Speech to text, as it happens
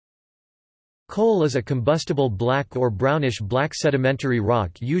Coal is a combustible black or brownish-black sedimentary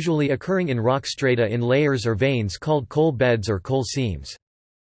rock usually occurring in rock strata in layers or veins called coal beds or coal seams.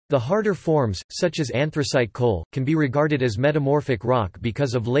 The harder forms, such as anthracite coal, can be regarded as metamorphic rock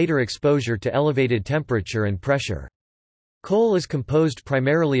because of later exposure to elevated temperature and pressure. Coal is composed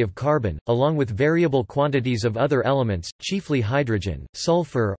primarily of carbon, along with variable quantities of other elements, chiefly hydrogen,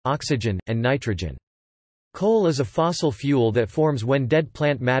 sulfur, oxygen, and nitrogen. Coal is a fossil fuel that forms when dead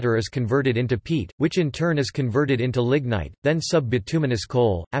plant matter is converted into peat, which in turn is converted into lignite, then sub-bituminous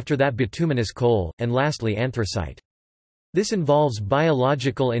coal, after that bituminous coal, and lastly anthracite. This involves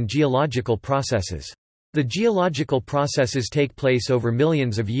biological and geological processes. The geological processes take place over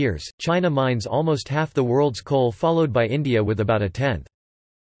millions of years. China mines almost half the world's coal, followed by India with about a tenth.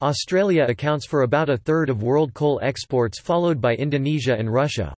 Australia accounts for about a third of world coal exports, followed by Indonesia and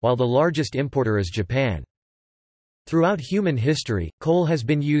Russia, while the largest importer is Japan. Throughout human history, coal has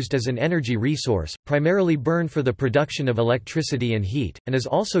been used as an energy resource, primarily burned for the production of electricity and heat, and is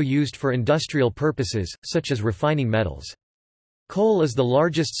also used for industrial purposes, such as refining metals. Coal is the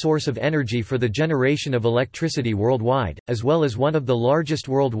largest source of energy for the generation of electricity worldwide, as well as one of the largest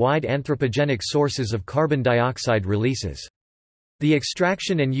worldwide anthropogenic sources of carbon dioxide releases. The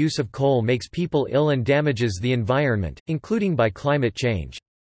extraction and use of coal makes people ill and damages the environment, including by climate change.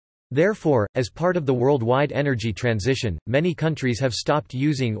 Therefore, as part of the worldwide energy transition, many countries have stopped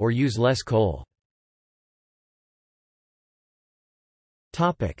using or use less coal.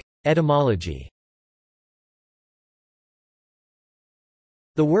 Etymology.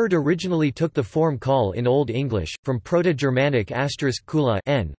 The word originally took the form call in Old English, from Proto-Germanic *kula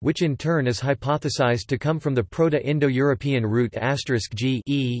n, which in turn is hypothesized to come from the Proto-Indo-European root *g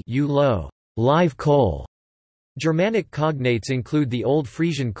u lo, live coal. Germanic cognates include the Old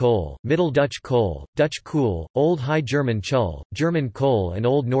Frisian kohl, Middle Dutch kohl, Dutch kool, Old High German chul, German kohl and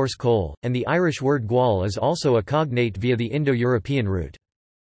Old Norse kohl, and the Irish word gwal is also a cognate via the Indo-European root.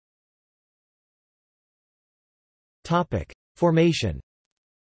 Formation.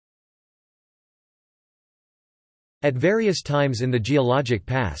 At various times in the geologic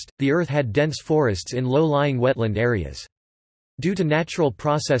past, the Earth had dense forests in low-lying wetland areas. Due to natural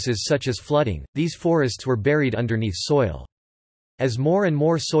processes such as flooding, these forests were buried underneath soil. As more and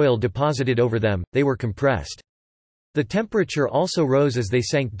more soil deposited over them, they were compressed. The temperature also rose as they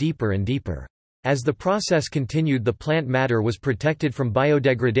sank deeper and deeper. As the process continued, the plant matter was protected from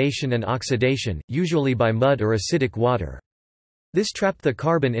biodegradation and oxidation, usually by mud or acidic water. This trapped the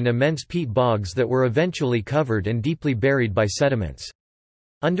carbon in immense peat bogs that were eventually covered and deeply buried by sediments.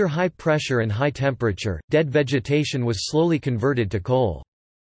 Under high pressure and high temperature, dead vegetation was slowly converted to coal.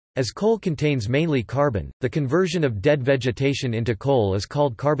 As coal contains mainly carbon, the conversion of dead vegetation into coal is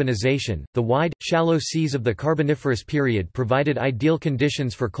called carbonization. The wide, shallow seas of the Carboniferous period provided ideal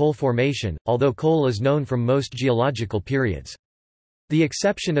conditions for coal formation, although coal is known from most geological periods. The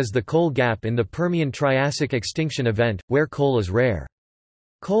exception is the coal gap in the Permian-Triassic extinction event, where coal is rare.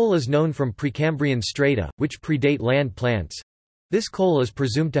 Coal is known from Precambrian strata, which predate land plants. This coal is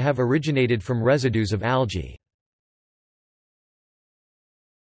presumed to have originated from residues of algae.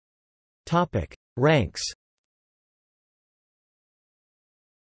 Ranks.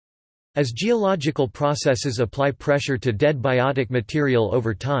 As geological processes apply pressure to dead biotic material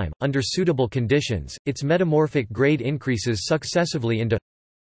over time, under suitable conditions, its metamorphic grade increases successively into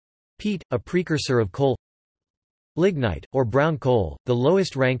peat, a precursor of coal; lignite, or brown coal, the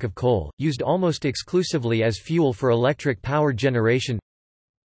lowest rank of coal, used almost exclusively as fuel for electric power generation;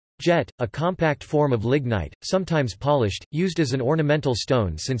 jet, a compact form of lignite, sometimes polished, used as an ornamental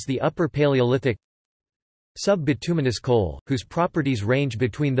stone since the Upper Paleolithic; sub-bituminous coal, whose properties range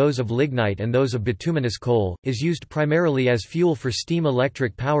between those of lignite and those of bituminous coal, is used primarily as fuel for steam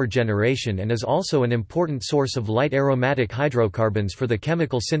electric power generation and is also an important source of light aromatic hydrocarbons for the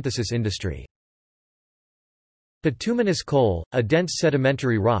chemical synthesis industry. Bituminous coal, a dense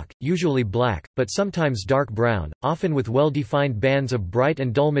sedimentary rock, usually black, but sometimes dark brown, often with well-defined bands of bright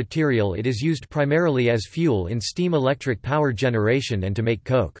and dull material. It is used primarily as fuel in steam electric power generation and to make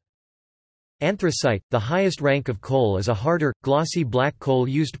coke. Anthracite, the highest rank of coal, is a harder, glossy black coal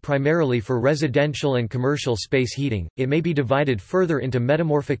used primarily for residential and commercial space heating. It may be divided further into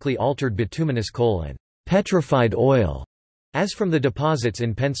metamorphically altered bituminous coal and petrified oil, as from the deposits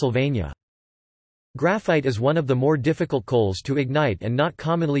in Pennsylvania. Graphite is one of the more difficult coals to ignite and not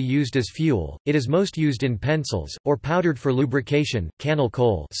commonly used as fuel. It is most used in pencils, or powdered for lubrication. Cannel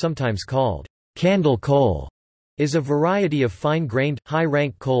coal, sometimes called candle coal, is a variety of fine-grained,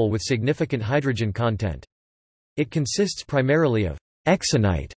 high-rank coal with significant hydrogen content. It consists primarily of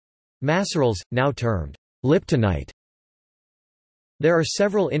exonite macerals, now termed liptonite. There are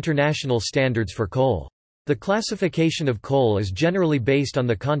several international standards for coal. The classification of coal is generally based on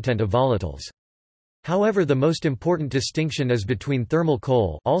the content of volatiles. However, the most important distinction is between thermal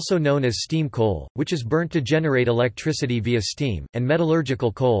coal, also known as steam coal, which is burnt to generate electricity via steam, and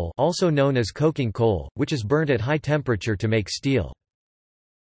metallurgical coal, also known as coking coal, which is burnt at high temperature to make steel.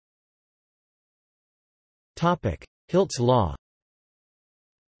 Topic: Hilt's law.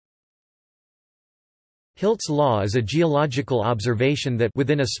 Hilt's law is a geological observation that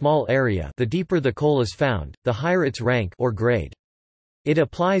within a small area, the deeper the coal is found, the higher its rank or grade. It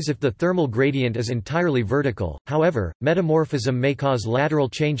applies if the thermal gradient is entirely vertical, however, metamorphism may cause lateral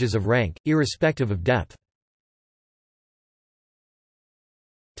changes of rank, irrespective of depth.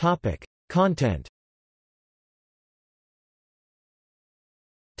 Content.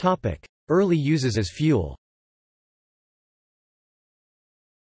 Early uses as fuel.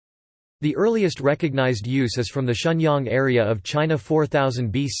 The earliest recognized use is from the Shenyang area of China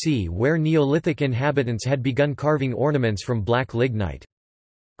 4000 BC, where Neolithic inhabitants had begun carving ornaments from black lignite.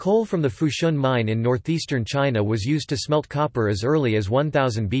 Coal from the Fushun mine in northeastern China was used to smelt copper as early as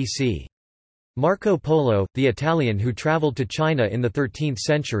 1000 BC. Marco Polo, the Italian who traveled to China in the 13th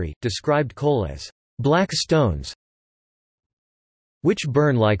century, described coal as black stones which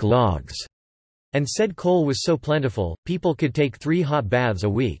burn like logs, and said coal was so plentiful, people could take 3 hot baths a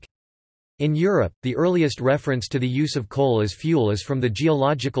week. In Europe, the earliest reference to the use of coal as fuel is from the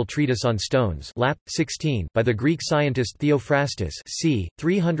Geological Treatise on Stones Lap. 16 by the Greek scientist Theophrastus c.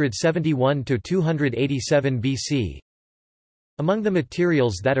 371–287 BC. Among the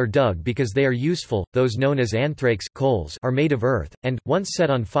materials that are dug because they are useful, those known as anthrakes coals are made of earth, and, once set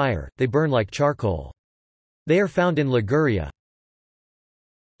on fire, they burn like charcoal. They are found in Liguria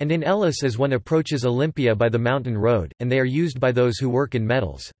and in Elis as one approaches Olympia by the mountain road, and they are used by those who work in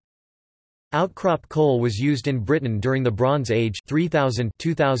metals. Outcrop coal was used in Britain during the Bronze Age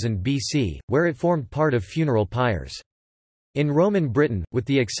 3000–2000 BC, where it formed part of funeral pyres. In Roman Britain, with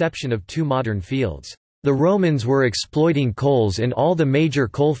the exception of 2 modern fields, the Romans were exploiting coals in all the major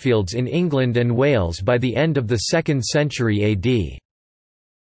coalfields in England and Wales by the end of the 2nd century AD.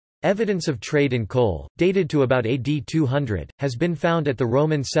 Evidence of trade in coal, dated to about AD 200, has been found at the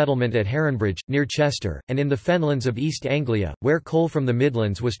Roman settlement at Heronbridge, near Chester, and in the fenlands of East Anglia, where coal from the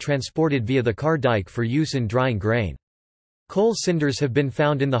Midlands was transported via the Car Dyke for use in drying grain. Coal cinders have been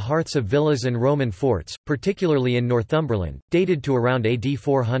found in the hearths of villas and Roman forts, particularly in Northumberland, dated to around AD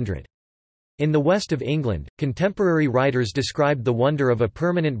 400. In the west of England, contemporary writers described the wonder of a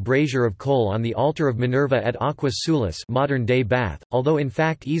permanent brazier of coal on the altar of Minerva at Aquas Sulis, modern-day Bath, although in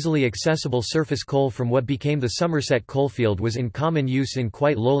fact easily accessible surface coal from what became the Somerset coalfield was in common use in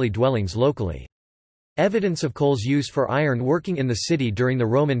quite lowly dwellings locally. Evidence of coal's use for iron working in the city during the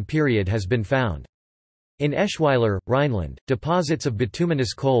Roman period has been found. In Eschweiler, Rhineland, deposits of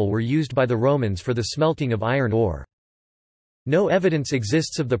bituminous coal were used by the Romans for the smelting of iron ore. No evidence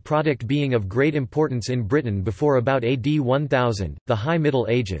exists of the product being of great importance in Britain before about AD 1000, the High Middle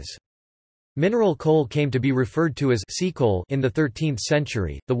Ages. Mineral coal came to be referred to as sea coal in the 13th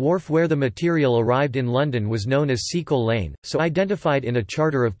century. The wharf where the material arrived in London was known as Seacoal Lane, so identified in a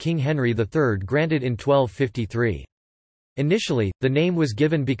charter of King Henry III granted in 1253. Initially, the name was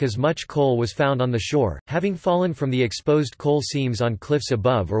given because much coal was found on the shore, having fallen from the exposed coal seams on cliffs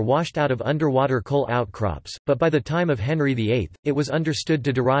above or washed out of underwater coal outcrops, but by the time of Henry VIII, it was understood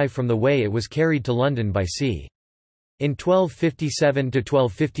to derive from the way it was carried to London by sea. In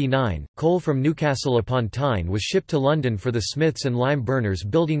 1257–1259, coal from Newcastle upon Tyne was shipped to London for the smiths and lime burners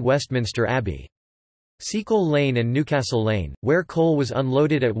building Westminster Abbey. Seacoal Lane and Newcastle Lane, where coal was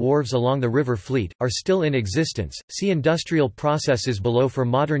unloaded at wharves along the River Fleet, are still in existence. See industrial processes below for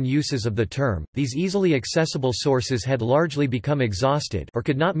modern uses of the term. These easily accessible sources had largely become exhausted or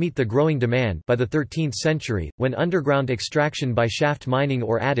could not meet the growing demand by the 13th century, when underground extraction by shaft mining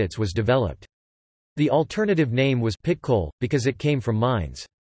or adits was developed. The alternative name was pit coal, because it came from mines.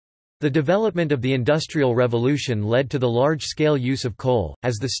 The development of the Industrial Revolution led to the large-scale use of coal,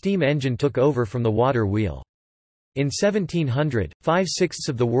 as the steam engine took over from the water wheel. In 1700, 5/6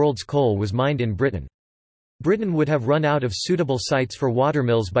 of the world's coal was mined in Britain. Britain would have run out of suitable sites for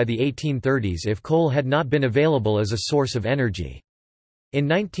watermills by the 1830s if coal had not been available as a source of energy. In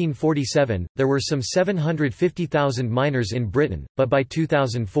 1947, there were some 750,000 miners in Britain, but by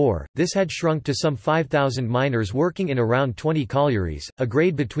 2004, this had shrunk to some 5,000 miners working in around 20 collieries. A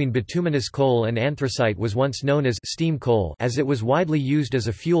grade between bituminous coal and anthracite was once known as steam coal, as it was widely used as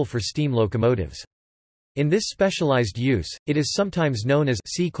a fuel for steam locomotives. In this specialized use, it is sometimes known as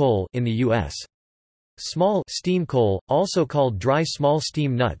sea coal in the U.S. Small steam coal, also called dry small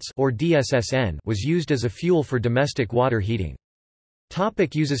steam nuts or DSSN, was used as a fuel for domestic water heating.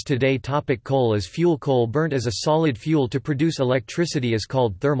 Uses today. Coal as fuel. Coal burnt as a solid fuel to produce electricity is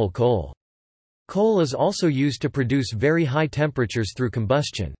called thermal coal. Coal is also used to produce very high temperatures through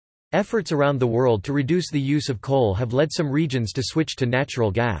combustion. Efforts around the world to reduce the use of coal have led some regions to switch to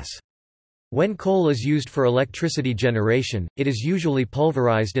natural gas. When coal is used for electricity generation, it is usually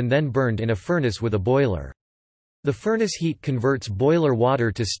pulverized and then burned in a furnace with a boiler. The furnace heat converts boiler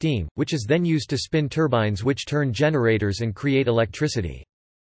water to steam, which is then used to spin turbines which turn generators and create electricity.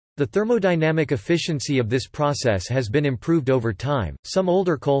 The thermodynamic efficiency of this process has been improved over time. Some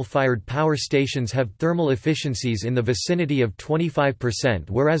older coal-fired power stations have thermal efficiencies in the vicinity of 25%,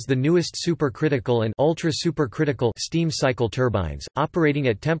 whereas the newest supercritical and ultra-supercritical steam cycle turbines, operating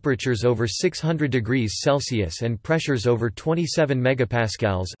at temperatures over 600 degrees Celsius and pressures over 27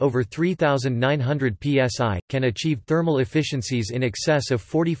 megapascals, over 3,900 psi, can achieve thermal efficiencies in excess of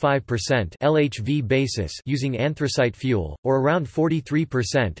 45% LHV basis using anthracite fuel, or around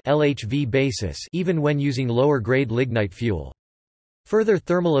 43% LHV basis even when using lower-grade lignite fuel. Further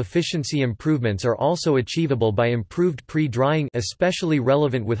thermal efficiency improvements are also achievable by improved pre-drying, especially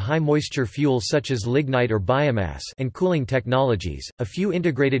relevant with high-moisture fuels such as lignite or biomass, and cooling technologies. A few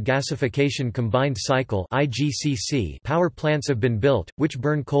integrated gasification combined cycle (IGCC) power plants have been built, which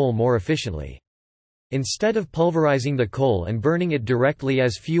burn coal more efficiently. Instead of pulverizing the coal and burning it directly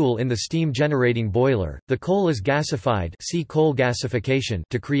as fuel in the steam-generating boiler, the coal is gasified, see coal gasification,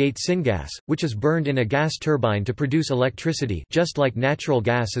 to create syngas, which is burned in a gas turbine to produce electricity, just like natural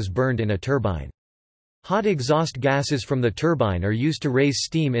gas is burned in a turbine. Hot exhaust gases from the turbine are used to raise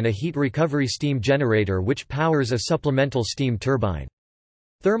steam in a heat recovery steam generator which powers a supplemental steam turbine.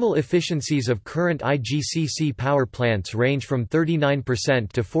 Thermal efficiencies of current IGCC power plants range from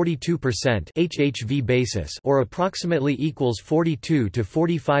 39% to 42% HHV basis, or approximately equals 42 to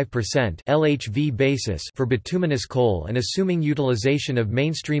 45% LHV basis for bituminous coal, and assuming utilization of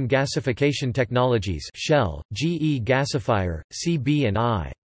mainstream gasification technologies Shell, GE gasifier,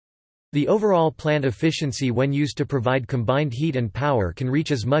 CB&I. The overall plant efficiency when used to provide combined heat and power can reach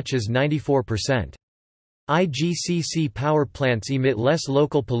as much as 94%. IGCC power plants emit less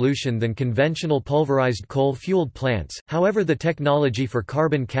local pollution than conventional pulverized coal-fueled plants, however the technology for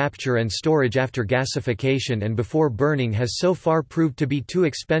carbon capture and storage after gasification and before burning has so far proved to be too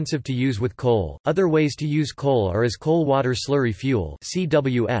expensive to use with coal. Other ways to use coal are as coal-water slurry fuel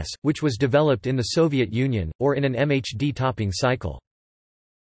 (CWS), which was developed in the Soviet Union, or in an MHD topping cycle.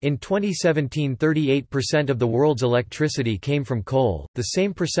 In 2017, 38% of the world's electricity came from coal, the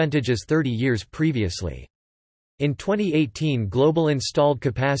same percentage as 30 years previously. In 2018, global installed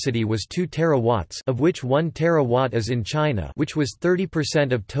capacity was 2 terawatts, of which 1 terawatt is in China, which was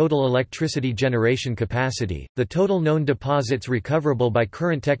 30% of total electricity generation capacity. The total known deposits recoverable by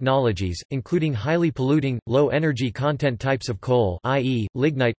current technologies, including highly polluting, low energy content types of coal, i.e.,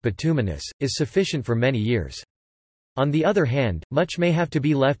 lignite, bituminous, is sufficient for many years. On the other hand, much may have to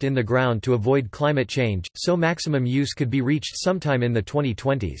be left in the ground to avoid climate change, so maximum use could be reached sometime in the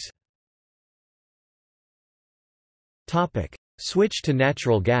 2020s. Switch to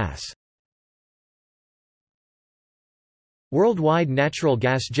natural gas. Worldwide natural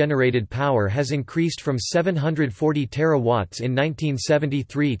gas-generated power has increased from 740 terawatts in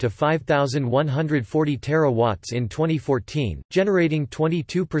 1973 to 5,140 terawatts in 2014, generating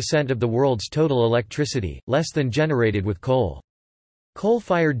 22% of the world's total electricity, less than generated with coal.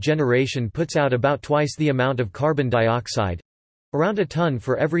 Coal-fired generation puts out about twice the amount of carbon dioxide—around a ton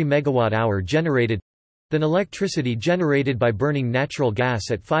for every megawatt-hour generated— than electricity generated by burning natural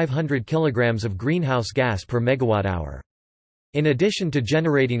gas at 500 kilograms of greenhouse gas per megawatt-hour. In addition to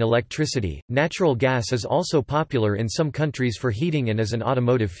generating electricity, natural gas is also popular in some countries for heating and as an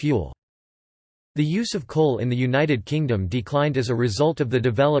automotive fuel. The use of coal in the United Kingdom declined as a result of the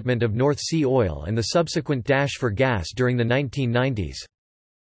development of North Sea oil and the subsequent dash for gas during the 1990s.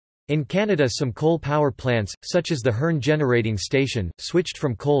 In Canada, some coal power plants, such as the Hearne Generating Station, switched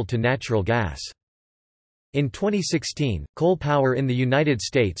from coal to natural gas. In 2016, coal power in the United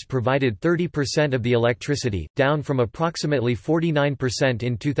States provided 30% of the electricity, down from approximately 49%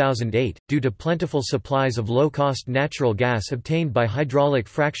 in 2008, due to plentiful supplies of low-cost natural gas obtained by hydraulic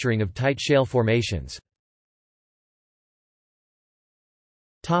fracturing of tight shale formations.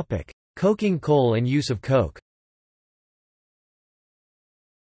 Coking coal and use of coke.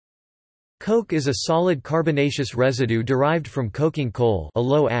 Coke is a solid carbonaceous residue derived from coking coal, a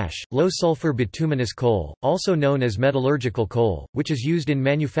low-ash, low-sulfur bituminous coal, also known as metallurgical coal, which is used in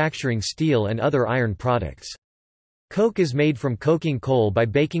manufacturing steel and other iron products. Coke is made from coking coal by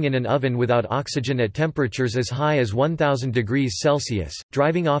baking in an oven without oxygen at temperatures as high as 1000 degrees Celsius,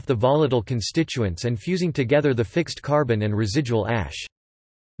 driving off the volatile constituents and fusing together the fixed carbon and residual ash.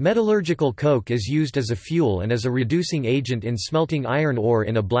 Metallurgical coke is used as a fuel and as a reducing agent in smelting iron ore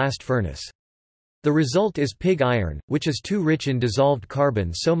in a blast furnace. The result is pig iron, which is too rich in dissolved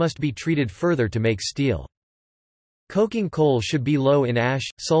carbon, so must be treated further to make steel. Coking coal should be low in ash,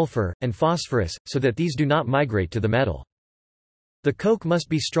 sulfur, and phosphorus, so that these do not migrate to the metal. The coke must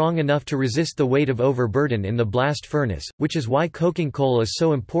be strong enough to resist the weight of overburden in the blast furnace, which is why coking coal is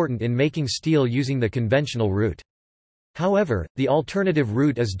so important in making steel using the conventional route. However, the alternative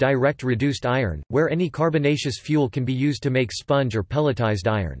route is direct reduced iron, where any carbonaceous fuel can be used to make sponge or pelletized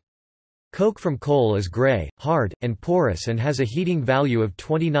iron. Coke from coal is gray, hard, and porous and has a heating value of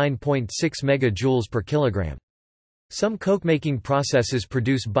 29.6 megajoules per kilogram. Some coke-making processes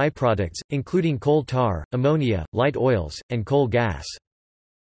produce byproducts, including coal tar, ammonia, light oils, and coal gas.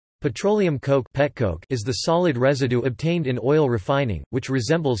 Petroleum coke (petcoke) is the solid residue obtained in oil refining, which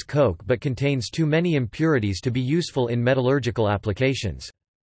resembles coke but contains too many impurities to be useful in metallurgical applications.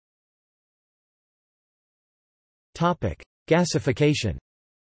 Gasification.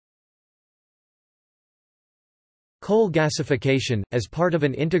 Coal gasification, as part of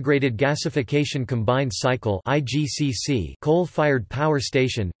an integrated gasification combined cycle (IGCC) coal-fired power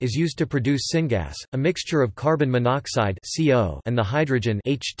station, is used to produce syngas, a mixture of carbon monoxide (CO) and the hydrogen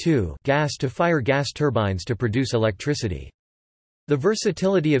 (H2) gas to fire gas turbines to produce electricity. The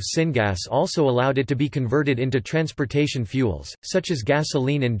versatility of syngas also allowed it to be converted into transportation fuels, such as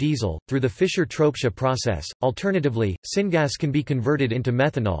gasoline and diesel, through the Fischer-Tropsch process. Alternatively, syngas can be converted into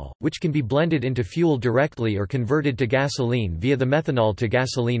methanol, which can be blended into fuel directly or converted to gasoline via the methanol to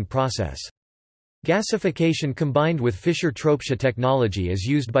gasoline process. Gasification combined with Fischer-Tropsch technology is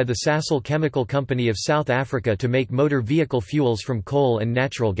used by the Sasol Chemical Company of South Africa to make motor vehicle fuels from coal and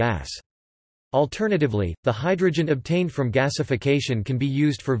natural gas. Alternatively, the hydrogen obtained from gasification can be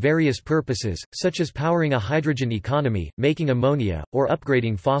used for various purposes, such as powering a hydrogen economy, making ammonia, or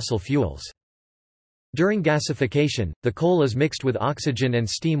upgrading fossil fuels. During gasification, the coal is mixed with oxygen and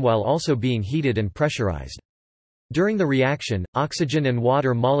steam while also being heated and pressurized. During the reaction, oxygen and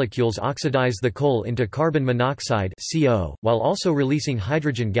water molecules oxidize the coal into carbon monoxide (CO), while also releasing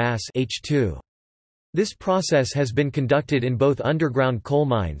hydrogen gas (H2). This process has been conducted in both underground coal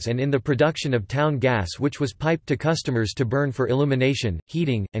mines and in the production of town gas, which was piped to customers to burn for illumination,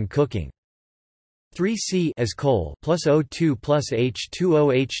 heating, and cooking. 3C as coal plus O2 plus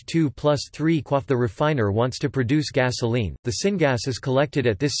H2O H2 plus 3 If the refiner wants to produce gasoline, the syngas is collected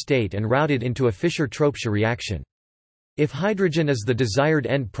at this state and routed into a Fischer-Tropsch reaction. If hydrogen is the desired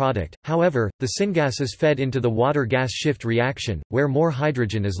end product, however, the syngas is fed into the water-gas shift reaction, where more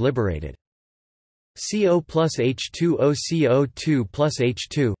hydrogen is liberated. CO plus H2O CO2 plus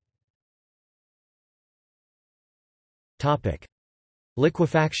H2.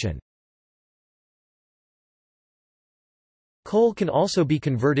 Liquefaction. Coal can also be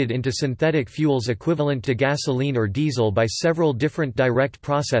converted into synthetic fuels equivalent to gasoline or diesel by several different direct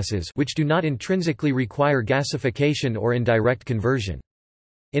processes which do not intrinsically require gasification or indirect conversion.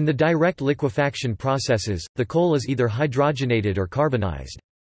 In the direct liquefaction processes, the coal is either hydrogenated or carbonized.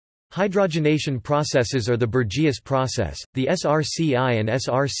 Hydrogenation processes are the Burgess process, the SRCI and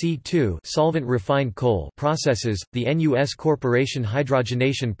SRC2 solvent refined coal processes, the NUS Corporation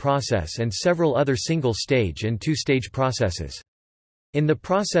hydrogenation process and several other single-stage and two-stage processes. In the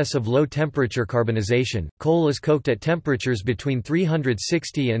process of low-temperature carbonization, coal is cooked at temperatures between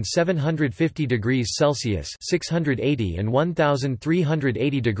 360 and 750 degrees Celsius (680 and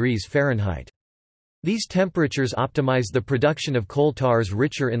 1380 degrees Fahrenheit). These temperatures optimize the production of coal tars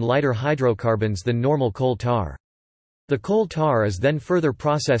richer in lighter hydrocarbons than normal coal tar. The coal tar is then further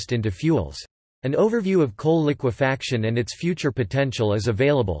processed into fuels. An overview of coal liquefaction and its future potential is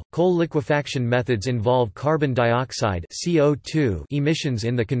available. Coal liquefaction methods involve carbon dioxide (CO2) emissions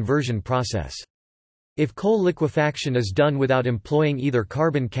in the conversion process. If coal liquefaction is done without employing either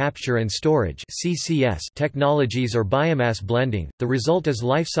carbon capture and storage (CCS) technologies or biomass blending, the result is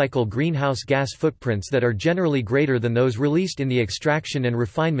lifecycle greenhouse gas footprints that are generally greater than those released in the extraction and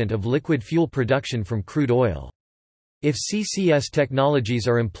refinement of liquid fuel production from crude oil. If CCS technologies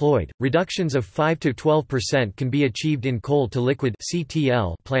are employed, reductions of 5 to 12% can be achieved in coal-to-liquid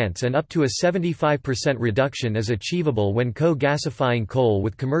 (CTL) plants, and up to a 75% reduction is achievable when co-gasifying coal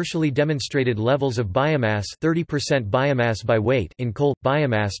with commercially demonstrated levels of biomass 30% biomass by weight in coal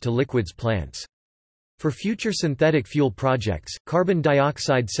biomass to liquids plants. For future synthetic fuel projects, carbon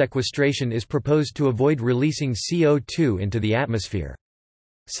dioxide sequestration is proposed to avoid releasing CO2 into the atmosphere.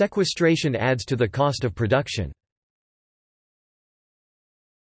 Sequestration adds to the cost of production.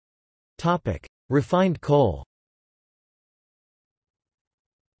 Refined coal.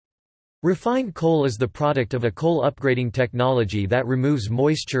 Refined coal is the product of a coal upgrading technology that removes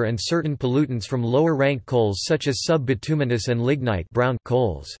moisture and certain pollutants from lower-rank coals such as sub-bituminous and lignite brown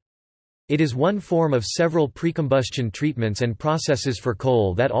coals. It is one form of several precombustion treatments and processes for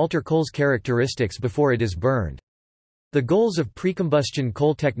coal that alter coal's characteristics before it is burned. The goals of precombustion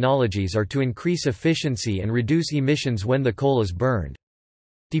coal technologies are to increase efficiency and reduce emissions when the coal is burned.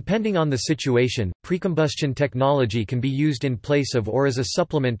 Depending on the situation, precombustion technology can be used in place of or as a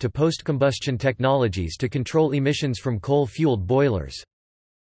supplement to post-combustion technologies to control emissions from coal-fueled boilers.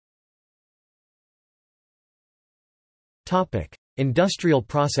 Industrial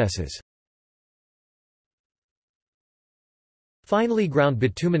processes. Finely ground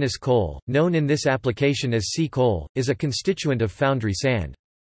bituminous coal, known in this application as sea coal, is a constituent of foundry sand.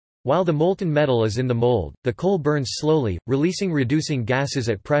 While the molten metal is in the mold, the coal burns slowly, releasing reducing gases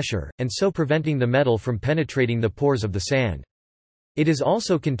at pressure, and so preventing the metal from penetrating the pores of the sand. It is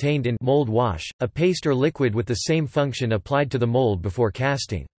also contained in mold wash, a paste or liquid with the same function applied to the mold before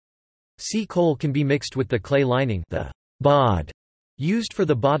casting. Sea coal can be mixed with the clay lining, the bod, used for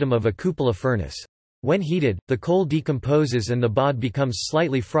the bottom of a cupola furnace. When heated, the coal decomposes and the bod becomes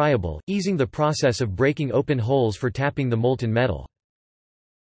slightly friable, easing the process of breaking open holes for tapping the molten metal.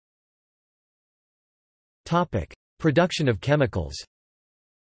 Production of chemicals.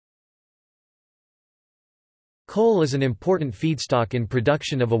 Coal is an important feedstock in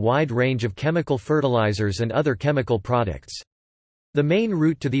production of a wide range of chemical fertilizers and other chemical products. The main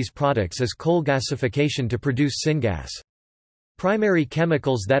route to these products is coal gasification to produce syngas. Primary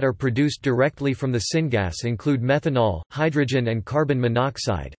chemicals that are produced directly from the syngas include methanol, hydrogen and carbon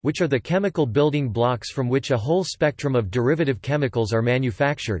monoxide, which are the chemical building blocks from which a whole spectrum of derivative chemicals are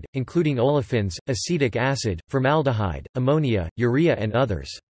manufactured, including olefins, acetic acid, formaldehyde, ammonia, urea and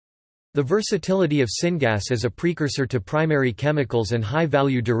others. The versatility of syngas as a precursor to primary chemicals and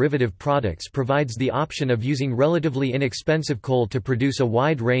high-value derivative products provides the option of using relatively inexpensive coal to produce a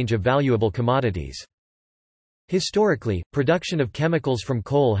wide range of valuable commodities. Historically, production of chemicals from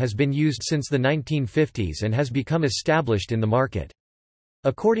coal has been used since the 1950s and has become established in the market.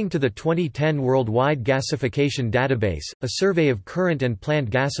 According to the 2010 Worldwide Gasification Database, a survey of current and planned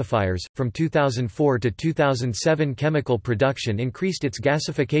gasifiers, from 2004 to 2007 chemical production increased its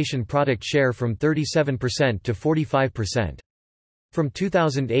gasification product share from 37% to 45%. From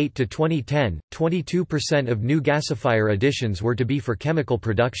 2008 to 2010, 22% of new gasifier additions were to be for chemical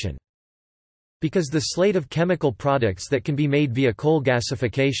production. Because the slate of chemical products that can be made via coal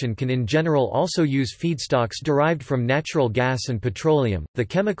gasification can in general also use feedstocks derived from natural gas and petroleum, the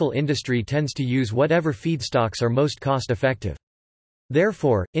chemical industry tends to use whatever feedstocks are most cost-effective.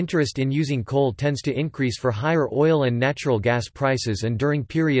 Therefore, interest in using coal tends to increase for higher oil and natural gas prices and during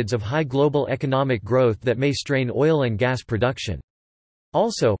periods of high global economic growth that may strain oil and gas production.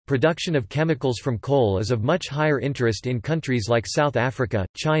 Also, production of chemicals from coal is of much higher interest in countries like South Africa,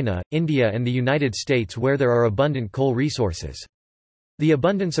 China, India and the United States where there are abundant coal resources. The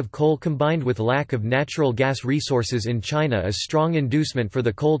abundance of coal combined with lack of natural gas resources in China is strong inducement for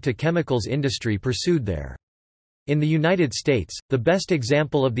the coal-to-chemicals industry pursued there. In the United States, the best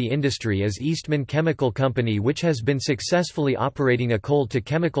example of the industry is Eastman Chemical Company, which has been successfully operating a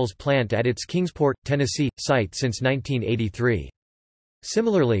coal-to-chemicals plant at its Kingsport, Tennessee, site since 1983.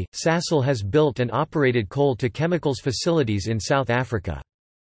 Similarly, Sasol has built and operated coal-to-chemicals facilities in South Africa.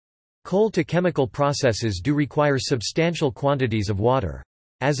 Coal-to-chemical processes do require substantial quantities of water.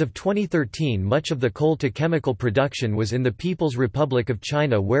 As of 2013, much of the coal-to-chemical production was in the People's Republic of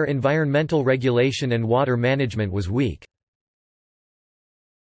China, where environmental regulation and water management was weak.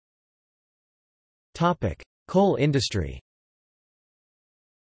 Coal industry.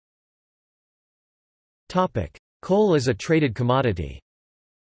 Coal is a traded commodity.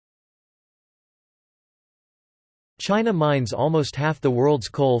 China mines almost half the world's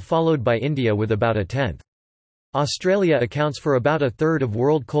coal, followed by India with about a tenth. Australia accounts for about a third of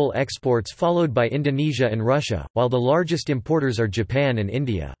world coal exports, followed by Indonesia and Russia, while the largest importers are Japan and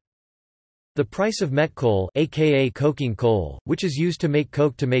India. The price of met coal, aka coking coal, which is used to make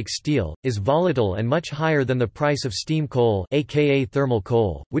coke to make steel, is volatile and much higher than the price of steam coal, aka thermal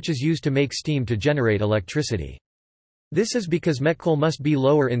coal, which is used to make steam to generate electricity. This is because met coal must be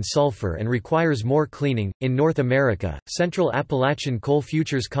lower in sulfur and requires more cleaning. In North America, Central Appalachian Coal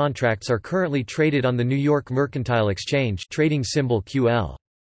Futures contracts are currently traded on the New York Mercantile Exchange, trading symbol QL.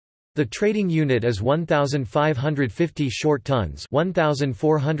 The trading unit is 1,550 short tons,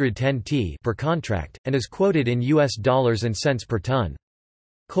 1,410 t per contract, and is quoted in US dollars and cents per ton.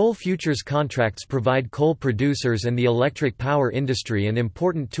 Coal futures contracts provide coal producers and the electric power industry an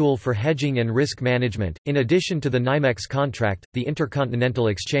important tool for hedging and risk management. In addition to the NYMEX contract, the Intercontinental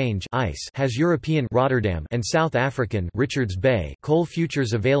Exchange (ICE) has European Rotterdam and South African Richards Bay coal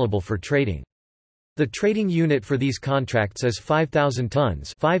futures available for trading. The trading unit for these contracts is 5,000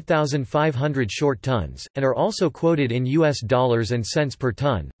 tons, 5,500 short tons, and are also quoted in US dollars and cents per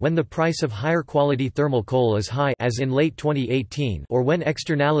ton. When the price of higher quality thermal coal is high, as in late 2018, or when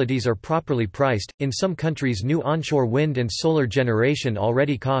externalities are properly priced, in some countries new onshore wind and solar generation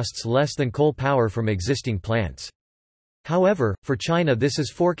already costs less than coal power from existing plants. However, for China this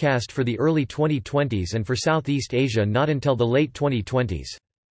is forecast for the early 2020s and for Southeast Asia not until the late 2020s.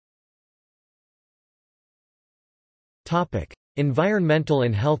 Environmental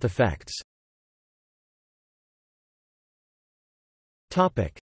and health effects.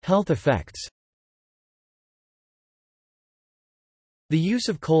 Health effects. The use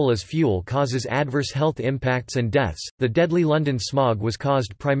of coal as fuel causes adverse health impacts and deaths. The deadly London smog was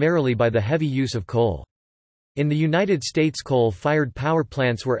caused primarily by the heavy use of coal. In the United States, coal-fired power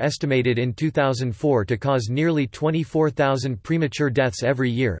plants were estimated in 2004 to cause nearly 24,000 premature deaths every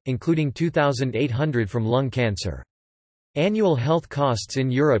year, including 2,800 from lung cancer. Annual health costs in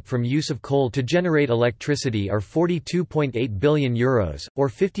Europe from use of coal to generate electricity are €42.8 billion, or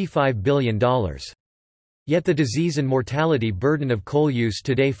 $55 billion. Yet the disease and mortality burden of coal use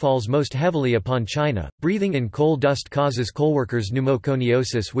today falls most heavily upon China. Breathing in coal dust causes coalworkers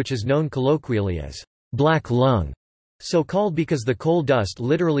pneumoconiosis, which is known colloquially as black lung, so called because the coal dust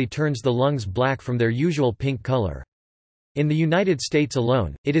literally turns the lungs black from their usual pink color. In the United States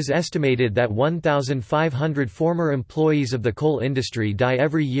alone, it is estimated that 1,500 former employees of the coal industry die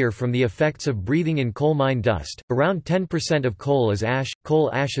every year from the effects of breathing in coal mine dust. Around 10% of coal is ash. Coal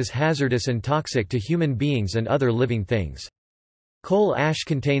ash is hazardous and toxic to human beings and other living things. Coal ash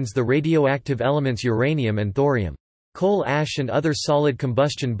contains the radioactive elements uranium and thorium. Coal ash and other solid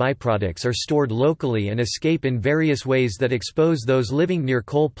combustion byproducts are stored locally and escape in various ways that expose those living near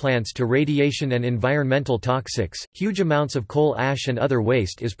coal plants to radiation and environmental toxics. Huge amounts of coal ash and other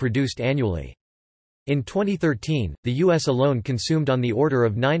waste is produced annually. In 2013, the U.S. alone consumed on the order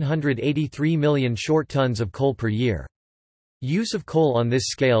of 983 million short tons of coal per year. Use of coal on this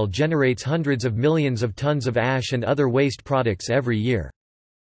scale generates hundreds of millions of tons of ash and other waste products every year.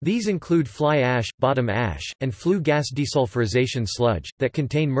 These include fly ash, bottom ash, and flue gas desulfurization sludge, that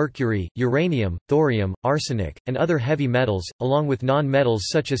contain mercury, uranium, thorium, arsenic, and other heavy metals, along with non-metals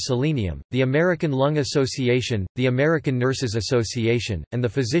such as selenium. The American Lung Association, the American Nurses Association, and the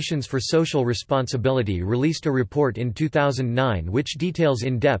Physicians for Social Responsibility released a report in 2009 which details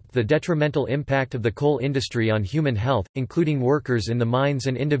in depth the detrimental impact of the coal industry on human health, including workers in the mines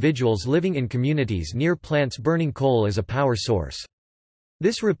and individuals living in communities near plants burning coal as a power source.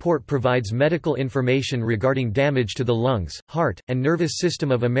 This report provides medical information regarding damage to the lungs, heart, and nervous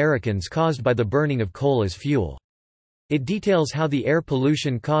system of Americans caused by the burning of coal as fuel. It details how the air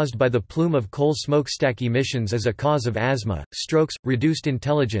pollution caused by the plume of coal smokestack emissions is a cause of asthma, strokes, reduced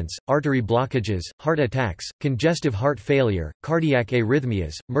intelligence, artery blockages, heart attacks, congestive heart failure, cardiac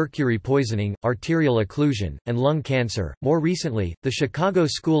arrhythmias, mercury poisoning, arterial occlusion, and lung cancer. More recently, the Chicago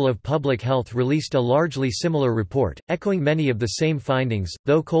School of Public Health released a largely similar report, echoing many of the same findings.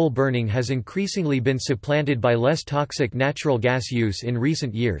 Though coal burning has increasingly been supplanted by less toxic natural gas use in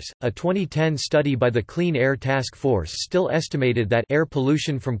recent years, a 2010 study by the Clean Air Task Force still estimated that air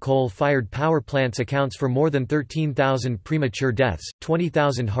pollution from coal-fired power plants accounts for more than 13,000 premature deaths,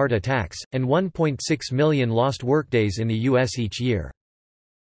 20,000 heart attacks, and 1.6 million lost workdays in the U.S. each year.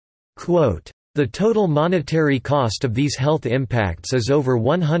 Quote, "The total monetary cost of these health impacts is over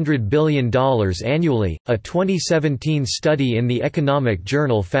 $100 billion annually." A 2017 study in the Economic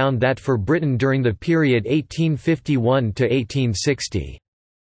Journal found that for Britain during the period 1851 to 1860,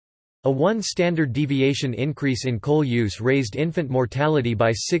 a 1 standard deviation increase in coal use raised infant mortality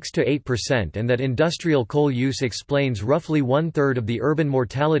by 6 to 8%, and that industrial coal use explains roughly 1/3 of the urban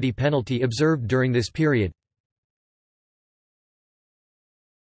mortality penalty observed during this period.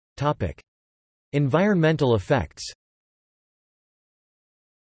 Topic: Environmental effects.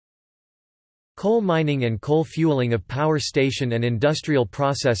 Coal mining and coal fueling of power station and industrial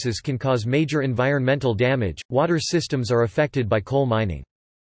processes can cause major environmental damage. Water systems are affected by coal mining.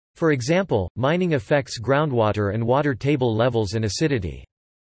 For example, mining affects groundwater and water table levels and acidity.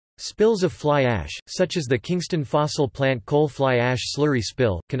 Spills of fly ash, such as the Kingston fossil plant coal fly ash slurry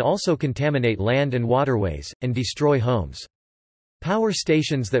spill, can also contaminate land and waterways, and destroy homes. Power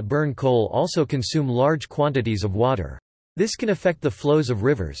stations that burn coal also consume large quantities of water. This can affect the flows of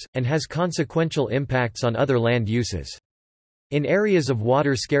rivers, and has consequential impacts on other land uses. In areas of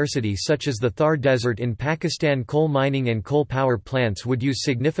water scarcity such as the Thar Desert in Pakistan, coal mining and coal power plants would use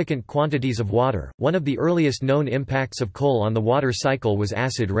significant quantities of water. One of the earliest known impacts of coal on the water cycle was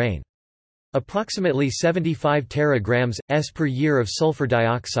acid rain. Approximately 75 teragrams s per year of sulfur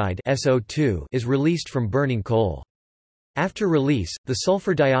dioxide (SO2) is released from burning coal. After release, the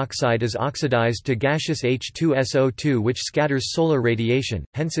sulfur dioxide is oxidized to gaseous H2SO2, which scatters solar radiation,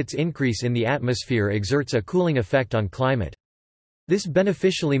 hence its increase in the atmosphere exerts a cooling effect on climate. This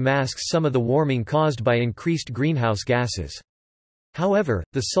beneficially masks some of the warming caused by increased greenhouse gases. However,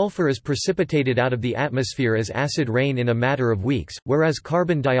 the sulfur is precipitated out of the atmosphere as acid rain in a matter of weeks, whereas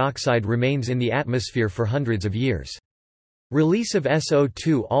carbon dioxide remains in the atmosphere for hundreds of years. Release of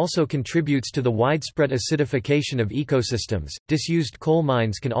SO2 also contributes to the widespread acidification of ecosystems. Disused coal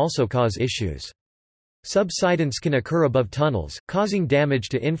mines can also cause issues. Subsidence can occur above tunnels, causing damage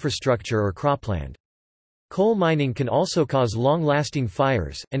to infrastructure or cropland. Coal mining can also cause long-lasting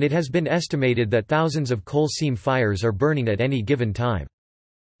fires, and it has been estimated that thousands of coal seam fires are burning at any given time.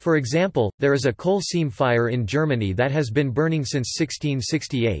 For example, there is a coal seam fire in Germany that has been burning since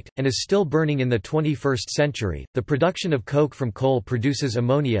 1668, and is still burning in the 21st century. The production of coke from coal produces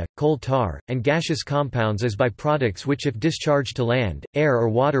ammonia, coal tar, and gaseous compounds as byproducts which, if discharged to land, air, or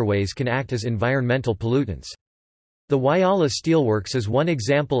waterways, can act as environmental pollutants. The Whyalla Steelworks is one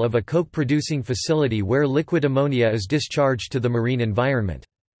example of a coke-producing facility where liquid ammonia is discharged to the marine environment.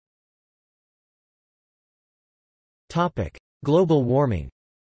 Global warming.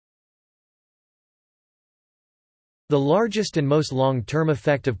 The largest and most long-term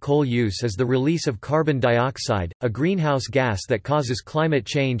effect of coal use is the release of carbon dioxide, a greenhouse gas that causes climate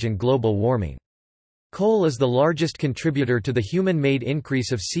change and global warming. Coal is the largest contributor to the human-made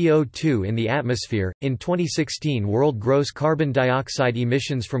increase of CO2 in the atmosphere. In 2016, world gross carbon dioxide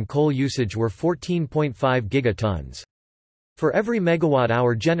emissions from coal usage were 14.5 gigatons. For every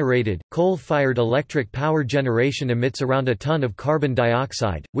megawatt-hour generated, coal-fired electric power generation emits around a ton of carbon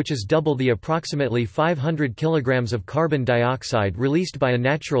dioxide, which is double the approximately 500 kilograms of carbon dioxide released by a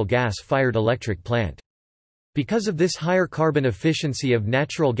natural gas-fired electric plant. Because of this higher carbon efficiency of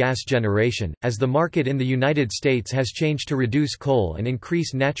natural gas generation, as the market in the United States has changed to reduce coal and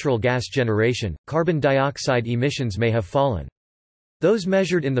increase natural gas generation, carbon dioxide emissions may have fallen. Those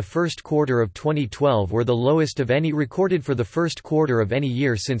measured in the first quarter of 2012 were the lowest of any recorded for the first quarter of any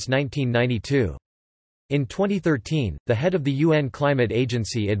year since 1992. In 2013, the head of the UN Climate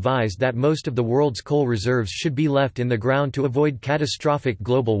Agency advised that most of the world's coal reserves should be left in the ground to avoid catastrophic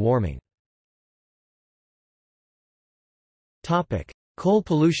global warming. Coal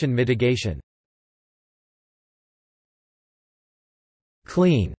pollution mitigation.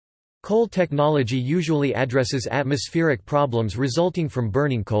 Clean coal technology usually addresses atmospheric problems resulting from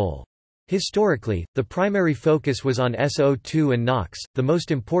burning coal. Historically, the primary focus was on SO2 and NOx, the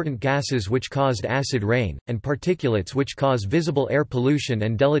most important gases which caused acid rain, and particulates which cause visible air pollution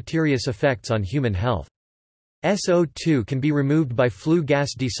and deleterious effects on human health. SO2 can be removed by flue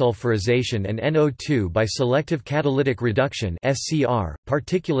gas desulfurization and NO2 by selective catalytic reduction (SCR).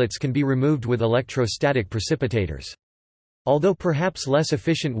 Particulates can be removed with electrostatic precipitators. Although perhaps less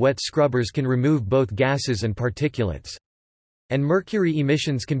efficient, wet scrubbers can remove both gases and particulates. And mercury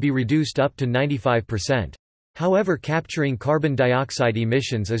emissions can be reduced up to 95%. However, capturing carbon dioxide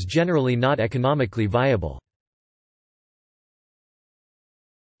emissions is generally not economically viable.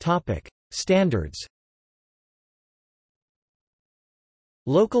 Standards.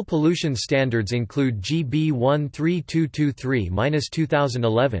 Local pollution standards include GB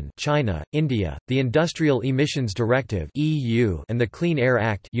 13223-2011 China, India, the Industrial Emissions Directive (EU) and the Clean Air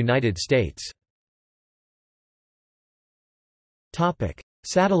Act United States. Topic: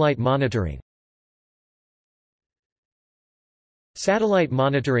 Satellite monitoring. Satellite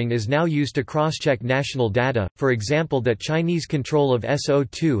monitoring is now used to cross-check national data, for example that Chinese control of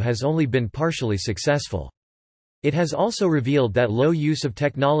SO2 has only been partially successful. It has also revealed that low use of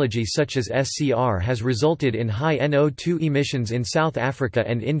technology such as SCR has resulted in high NO2 emissions in South Africa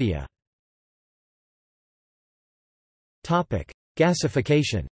and India.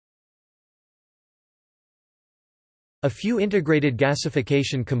 Gasification. A few integrated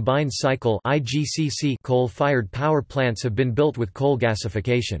gasification combined cycle (IGCC) coal-fired power plants have been built with coal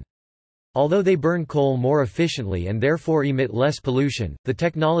gasification. Although they burn coal more efficiently and therefore emit less pollution, the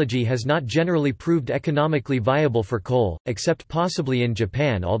technology has not generally proved economically viable for coal, except possibly in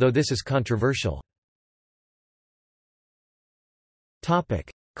Japan, although this is controversial.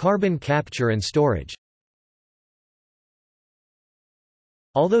 Carbon capture and storage.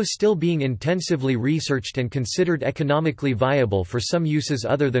 Although still being intensively researched and considered economically viable for some uses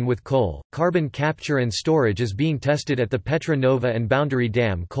other than with coal, carbon capture and storage is being tested at the Petra Nova and Boundary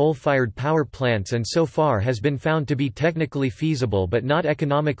Dam coal-fired power plants and so far has been found to be technically feasible but not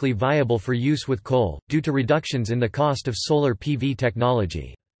economically viable for use with coal, due to reductions in the cost of solar PV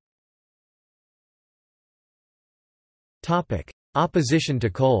technology. Opposition to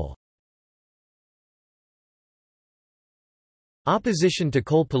coal. Opposition to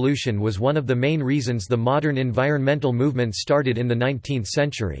coal pollution was one of the main reasons the modern environmental movement started in the 19th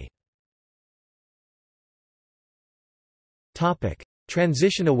century.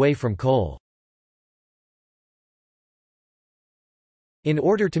 Transition away from coal. In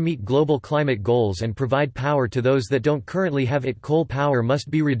order to meet global climate goals and provide power to those that don't currently have it, coal power must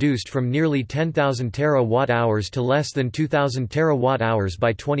be reduced from nearly 10,000 terawatt-hours to less than 2,000 terawatt-hours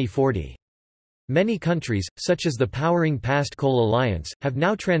by 2040. Many countries, such as the Powering Past Coal Alliance, have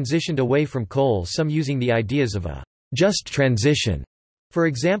now transitioned away from coal, some using the ideas of a just transition, for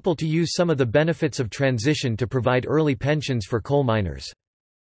example to use some of the benefits of transition to provide early pensions for coal miners.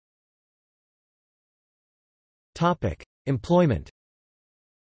 Employment.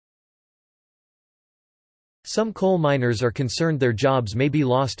 Some coal miners are concerned their jobs may be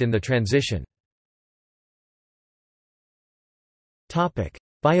lost in the transition.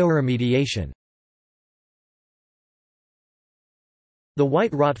 Bioremediation. The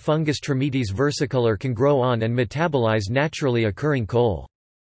white rot fungus Trametes versicolor can grow on and metabolize naturally occurring coal.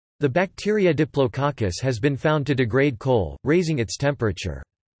 The bacteria Diplococcus has been found to degrade coal, raising its temperature.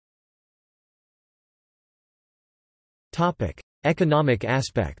 Economic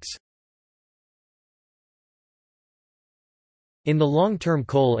aspects. In the long term,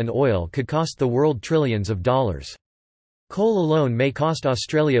 coal and oil could cost the world trillions of dollars. Coal alone may cost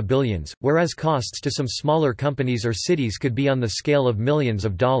Australia billions, whereas costs to some smaller companies or cities could be on the scale of millions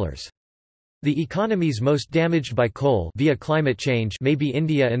of dollars. The economies most damaged by coal via climate change may be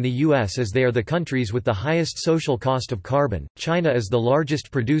India and the US, as they are the countries with the highest social cost of carbon. China is the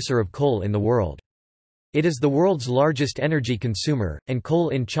largest producer of coal in the world. It is the world's largest energy consumer, and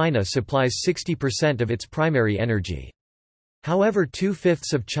coal in China supplies 60% of its primary energy. However,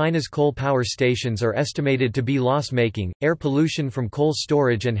 2/5 of China's coal power stations are estimated to be loss-making. Air pollution from coal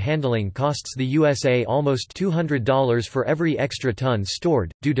storage and handling costs the USA almost $200 for every extra ton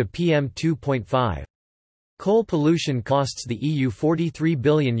stored, due to PM2.5. Coal pollution costs the EU €43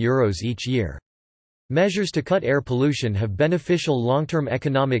 billion each year. Measures to cut air pollution have beneficial long-term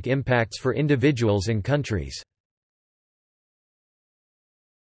economic impacts for individuals and countries.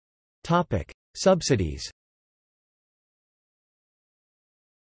 Subsidies.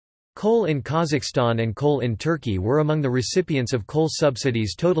 Coal in Kazakhstan and coal in Turkey were among the recipients of coal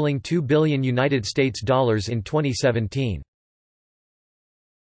subsidies totaling $2 billion in 2017.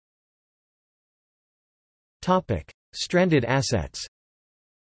 Stranded assets.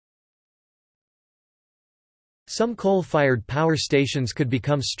 Some coal-fired power stations could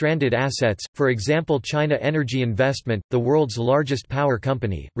become stranded assets, for example China Energy Investment, the world's largest power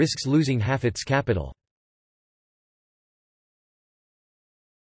company, risks losing half its capital.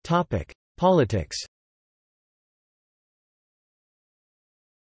 Politics.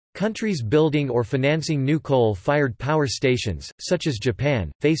 Countries building or financing new coal-fired power stations, such as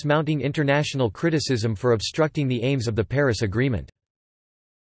Japan, face mounting international criticism for obstructing the aims of the Paris Agreement.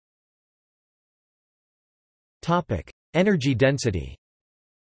 Energy density.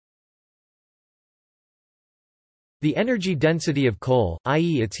 The energy density of coal,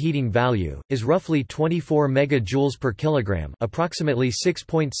 i.e. its heating value, is roughly 24 megajoules per kilogram, approximately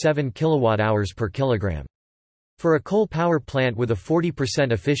 6.7 kilowatt-hours per kilogram. For a coal power plant with a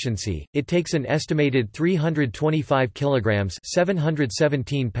 40% efficiency, it takes an estimated 325 kilograms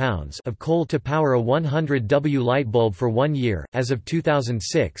 (717 pounds) of coal to power a 100 W light bulb for 1 year. As of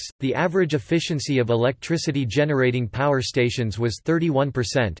 2006, the average efficiency of electricity generating power stations was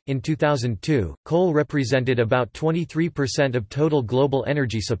 31%. In 2002, coal represented about 23% of total global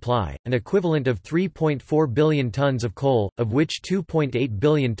energy supply, an equivalent of 3.4 billion tons of coal, of which 2.8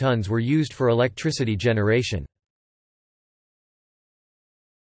 billion tons were used for electricity generation.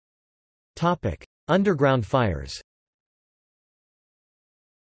 Underground fires.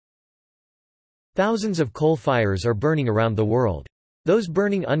 Thousands of coal fires are burning around the world. Those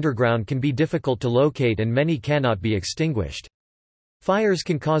burning underground can be difficult to locate and many cannot be extinguished. Fires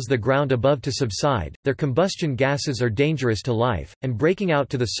can cause the ground above to subside, their combustion gases are dangerous to life, and breaking out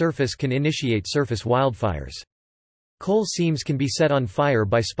to the surface can initiate surface wildfires. Coal seams can be set on fire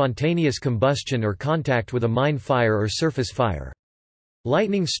by spontaneous combustion or contact with a mine fire or surface fire.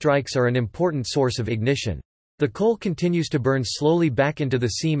 Lightning strikes are an important source of ignition. The coal continues to burn slowly back into the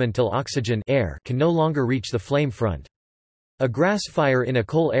seam until oxygen air can no longer reach the flame front. A grass fire in a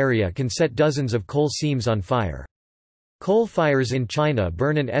coal area can set dozens of coal seams on fire. Coal fires in China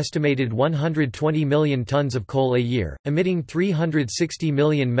burn an estimated 120 million tons of coal a year, emitting 360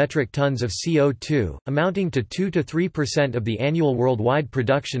 million metric tons of CO2, amounting to 2 to 3% of the annual worldwide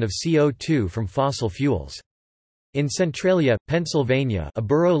production of CO2 from fossil fuels. In Centralia, Pennsylvania, a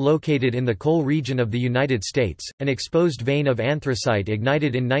borough located in the coal region of the United States, an exposed vein of anthracite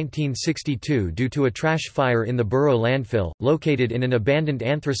ignited in 1962 due to a trash fire in the borough landfill, located in an abandoned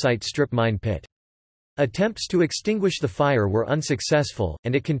anthracite strip mine pit. Attempts to extinguish the fire were unsuccessful,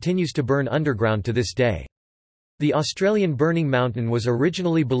 and it continues to burn underground to this day. The Australian Burning Mountain was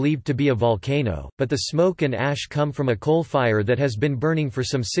originally believed to be a volcano, but the smoke and ash come from a coal fire that has been burning for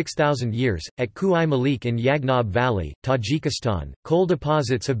some 6,000 years. At Kuai Malik in Yaghnab Valley, Tajikistan, coal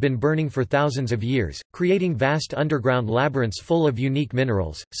deposits have been burning for thousands of years, creating vast underground labyrinths full of unique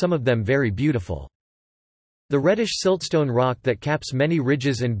minerals, some of them very beautiful. The reddish siltstone rock that caps many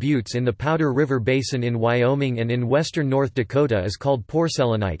ridges and buttes in the Powder River Basin in Wyoming and in western North Dakota is called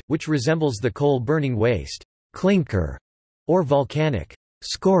porcelainite, which resembles the coal-burning waste, clinker, or volcanic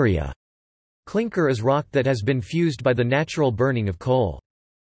scoria. Clinker is rock that has been fused by the natural burning of coal.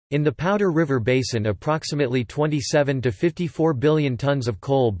 In the Powder River Basin, approximately 27 to 54 billion tons of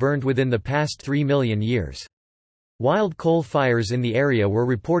coal burned within the past 3 million years. Wild coal fires in the area were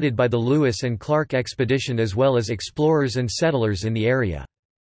reported by the Lewis and Clark expedition as well as explorers and settlers in the area.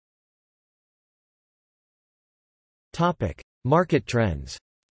 Market trends.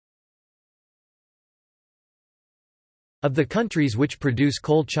 Of the countries which produce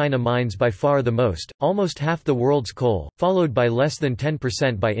coal, China mines by far the most, almost half the world's coal, followed by less than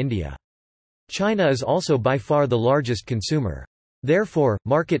 10% by India. China is also by far the largest consumer. Therefore,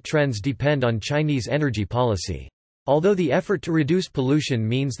 market trends depend on Chinese energy policy. Although the effort to reduce pollution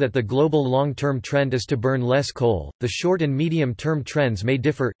means that the global long-term trend is to burn less coal, the short and medium-term trends may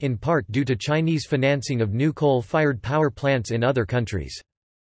differ, in part due to Chinese financing of new coal-fired power plants in other countries.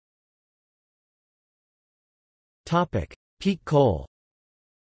 Peak coal.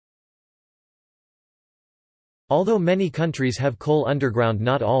 Although many countries have coal underground,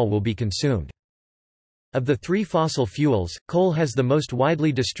 not all will be consumed. Of the three fossil fuels, coal has the most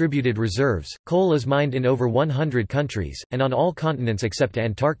widely distributed reserves. Coal is mined in over 100 countries, and on all continents except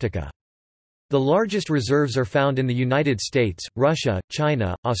Antarctica. The largest reserves are found in the United States, Russia,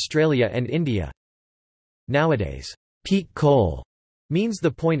 China, Australia and India. Nowadays, peak coal means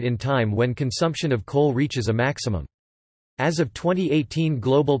the point in time when consumption of coal reaches a maximum. As of 2018,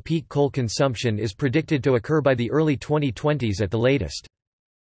 global peak coal consumption is predicted to occur by the early 2020s at the latest.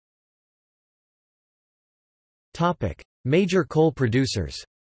 Major coal producers.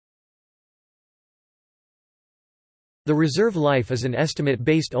 The reserve life is an estimate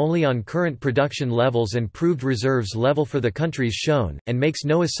based only on current production levels and proved reserves level for the countries shown, and makes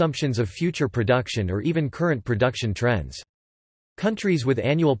no assumptions of future production or even current production trends. Countries with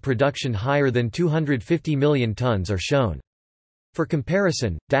annual production higher than 250 million tons are shown. For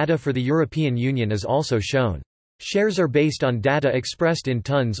comparison, data for the European Union is also shown. Shares are based on data expressed in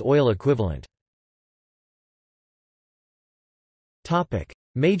tons oil equivalent.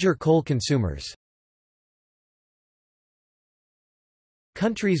 Major coal consumers.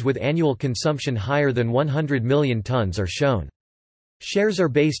 Countries with annual consumption higher than 100 million tons are shown. Shares are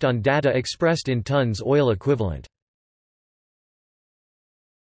based on data expressed in tons oil equivalent.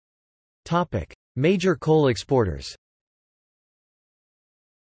 Major coal exporters.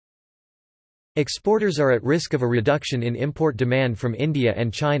 Exporters are at risk of a reduction in import demand from India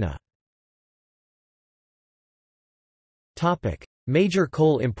and China. Major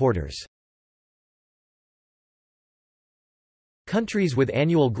coal importers. Countries with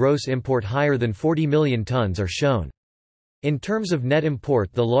annual gross import higher than 40 million tons are shown. In terms of net import,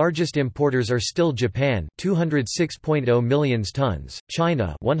 the largest importers are still Japan 206.0 million tons,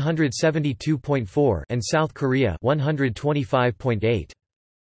 China 172.4 and South Korea 125.8.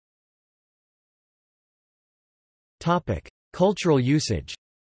 Topic: Cultural usage.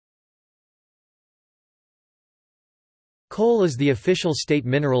 Coal is the official state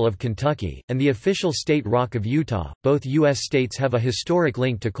mineral of Kentucky, and the official state rock of Utah. Both U.S. states have a historic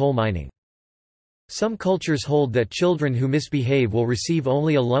link to coal mining. Some cultures hold that children who misbehave will receive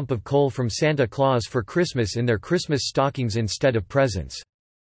only a lump of coal from Santa Claus for Christmas in their Christmas stockings instead of presents.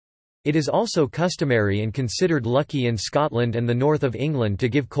 It is also customary and considered lucky in Scotland and the north of England to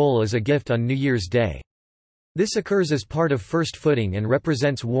give coal as a gift on New Year's Day. This occurs as part of first footing and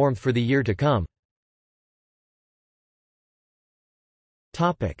represents warmth for the year to come.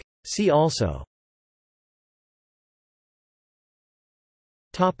 See also: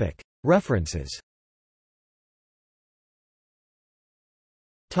 References.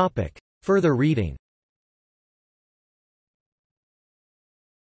 Further reading.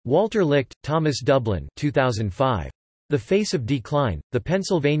 Walter Licht, Thomas Dublin 2005. The Face of Decline, The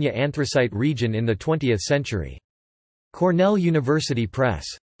Pennsylvania Anthracite Region in the Twentieth Century. Cornell University Press.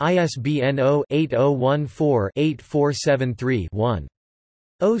 ISBN 0-8014-8473-1.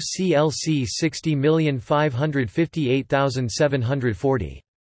 OCLC 60558740.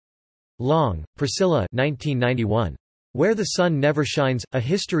 Long, Priscilla 1991. Where the Sun Never Shines, A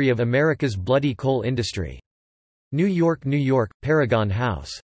History of America's Bloody Coal Industry. New York, New York, Paragon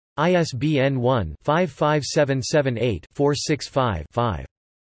House. ISBN 1-55778-465-5.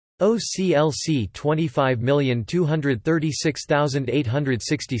 OCLC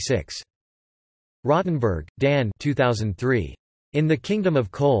 25236866. Rottenberg, Dan 2003. In the Kingdom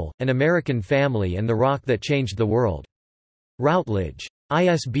of Coal, An American Family and the Rock That Changed the World. Routledge.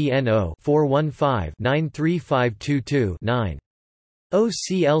 ISBN 0-415-93522-9.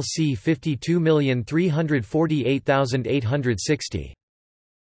 OCLC 52348860.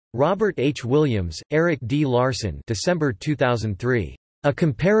 Robert H. Williams, Eric D. Larson December 2003. A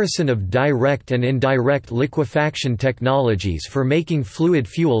Comparison of Direct and Indirect Liquefaction Technologies for Making Fluid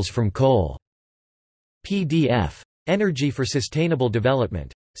Fuels from Coal. PDF. Energy for Sustainable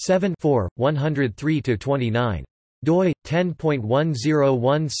Development. 7 103-29. doi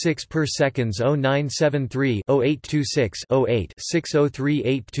 10.1016 per seconds 0973-0826-08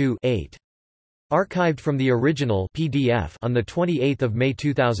 60382-8. Archived from the original PDF on 28 May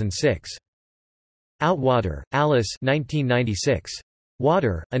 2006. Outwater, Alice 1996.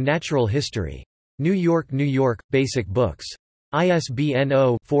 Water, A Natural History. New York, New York, Basic Books. ISBN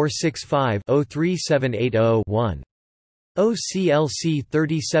 0-465-03780-1. OCLC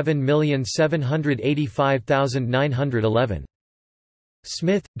 37785911.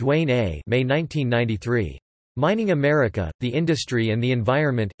 Smith, Dwayne A. May 1993. Mining America, The Industry and the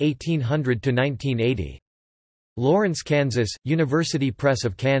Environment, 1800–1980. Lawrence, Kansas, University Press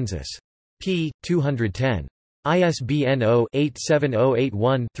of Kansas. p. 210. ISBN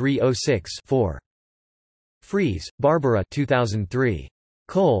 0-87081-306-4. Fries, Barbara 2003.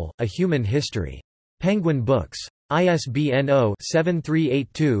 Coal, A Human History. Penguin Books. ISBN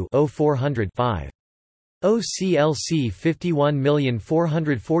 0-7382-0400-5. OCLC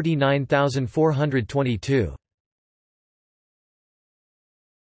 51449422.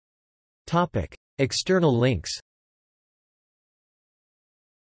 External links.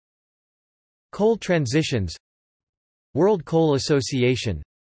 Coal Transitions, World Coal Association,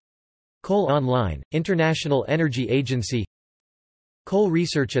 Coal Online, International Energy Agency, Coal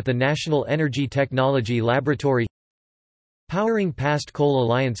Research at the National Energy Technology Laboratory, Powering Past Coal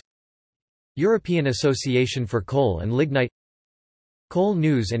Alliance, European Association for Coal and Lignite, Coal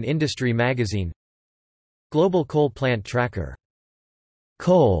News and Industry Magazine, Global Coal Plant Tracker.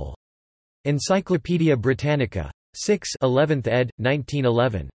 Coal. Encyclopædia Britannica. 6 11th ed.,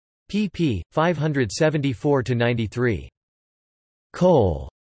 1911. pp. 574–93. Coal.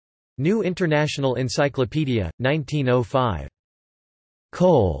 New International Encyclopedia, 1905.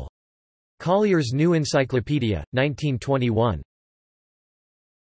 Coal. Collier's New Encyclopedia, 1921.